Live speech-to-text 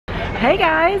Hey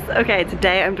guys! Okay,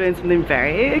 today I'm doing something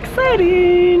very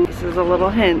exciting. This is a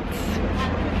little hint.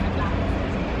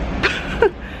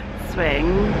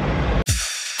 Swing.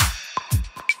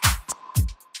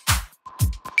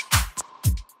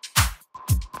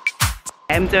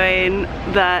 I'm doing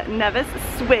the NEVIS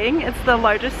swing. It's the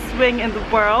largest swing in the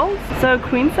world. So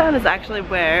Queenstown is actually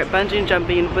where bungee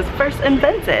jumping was first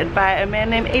invented by a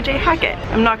man named AJ Hackett.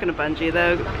 I'm not gonna bungee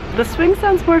though. The swing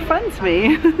sounds more fun to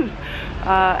me.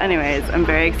 Anyways, I'm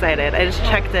very excited. I just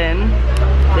checked in.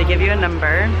 They give you a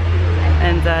number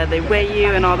and they weigh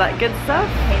you and all that good stuff.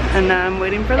 And now I'm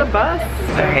waiting for the bus.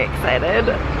 Very excited.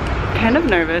 Kind of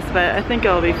nervous, but I think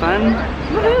it'll be fun.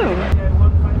 Woohoo!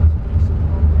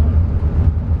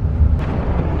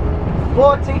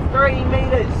 43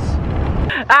 meters.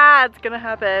 Ah, it's gonna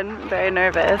happen. Very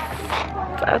nervous.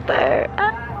 It's out there.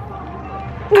 Ah.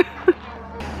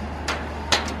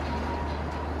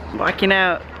 Walking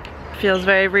out feels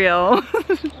very real.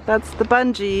 That's the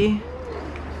bungee.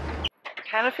 I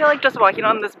kind of feel like just walking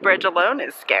on this bridge alone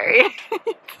is scary.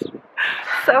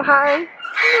 So high.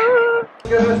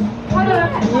 You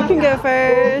can go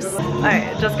first.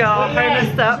 Alright, just go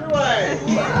harnessed up.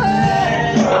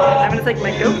 I'm gonna take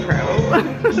my GoPro.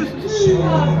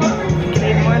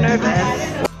 Getting more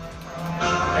nervous.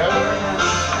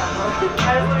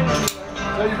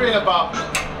 So you're being a bum.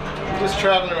 Just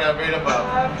traveling around being a bum.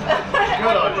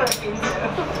 Good on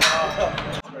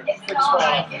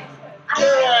you.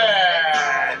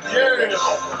 Yeah!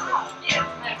 Beautiful!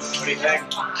 What do you think?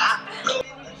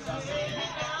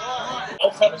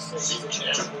 Let's have a seat.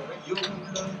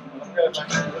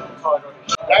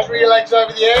 Drag your legs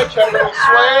over the edge, have a little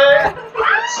swing.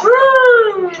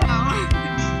 Woo!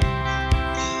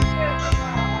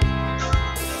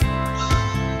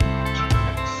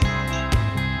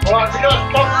 Alright, we got a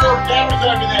couple of cameras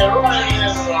over there. All right,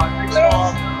 there, right. Big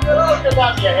smile. Look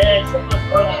above your head. Look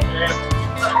above your head.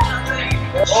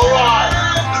 Alright.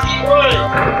 3,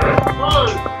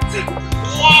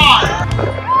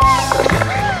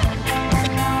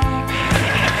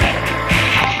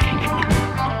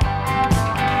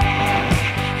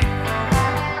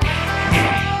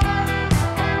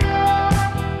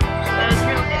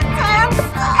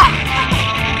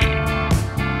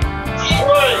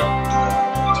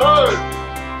 2,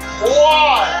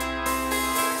 1.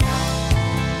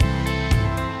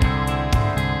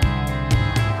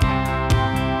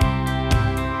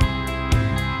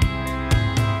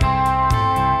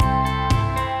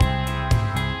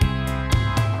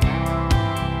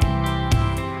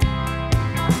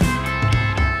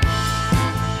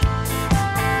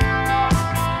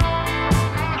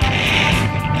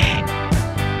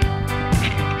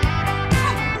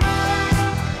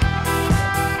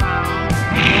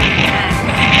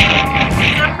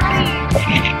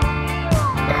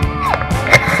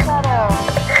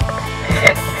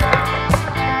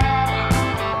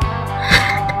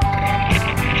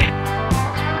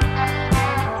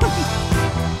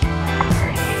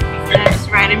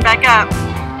 Back up.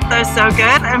 That was so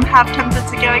good. I'm half tempted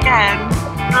to go again.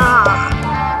 Ugh.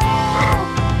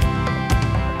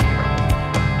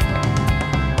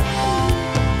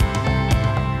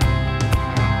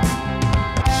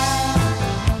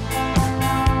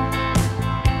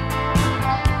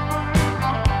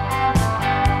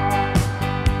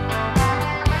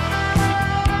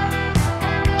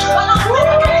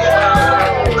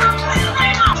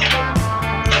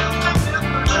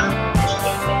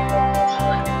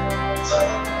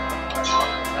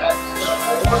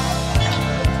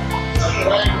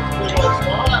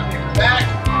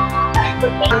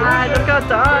 I just got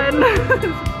done.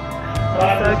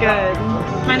 So good.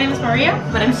 My name is Maria,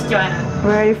 but I'm Joanna.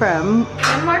 Where are you from?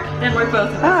 Denmark. Denmark both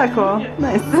of us. Ah, cool.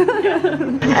 Nice.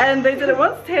 And they did it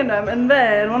once tandem, and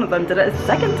then one of them did it a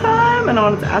second time, and I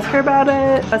wanted to ask her about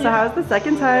it. So how was the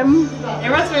second time? It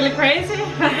was really crazy.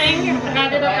 I think I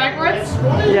did it backwards.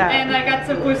 Yeah. And I got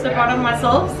to push the bottom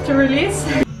myself to release.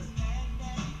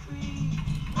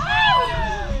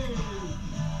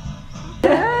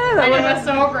 And it was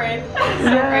so great.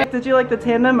 Yeah. Did you like the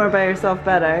tandem or by yourself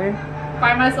better?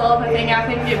 By myself, I think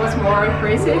it was more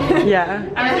crazy. Yeah.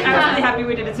 I'm really happy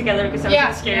we did it together because I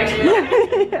was scared.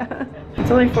 Yeah.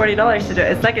 It's only $40 to do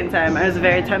it a second time. I was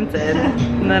very tempted.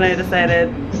 And then I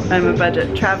decided I'm a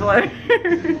budget traveler.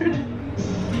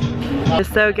 It's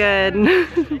so good.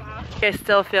 I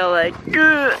still feel like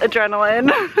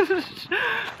adrenaline.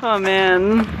 Oh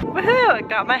man. Woohoo! I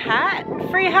got my hat.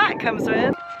 Free hat comes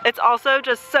with. It's also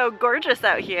just so gorgeous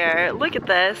out here. Look at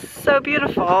this. So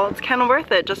beautiful. It's kind of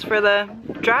worth it just for the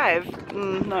drive.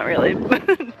 Not really.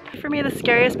 For me, the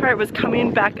scariest part was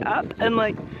coming back up and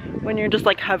like when you're just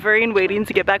like hovering, waiting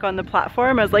to get back on the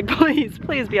platform. I was like, please,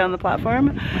 please be on the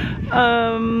platform.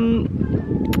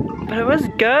 But it was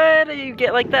good. You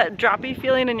get like that droppy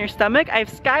feeling in your stomach. I've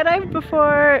skydived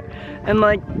before, and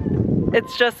like,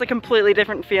 it's just a completely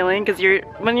different feeling because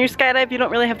when you skydive, you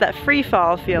don't really have that free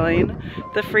fall feeling.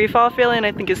 The free fall feeling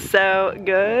I think is so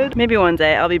good. Maybe one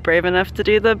day I'll be brave enough to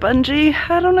do the bungee,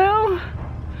 I don't know.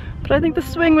 But I think the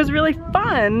swing was really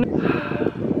fun.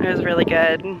 It was really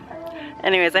good.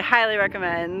 Anyways, I highly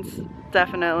recommend,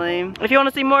 definitely. If you want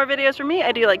to see more videos from me,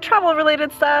 I do like travel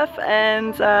related stuff,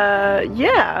 and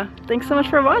yeah. Thanks so much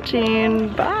for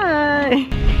watching, bye.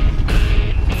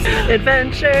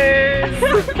 Adventures.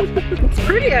 It's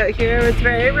pretty out here, it's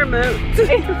very remote.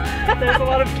 There's a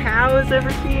lot of cows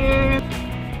over here.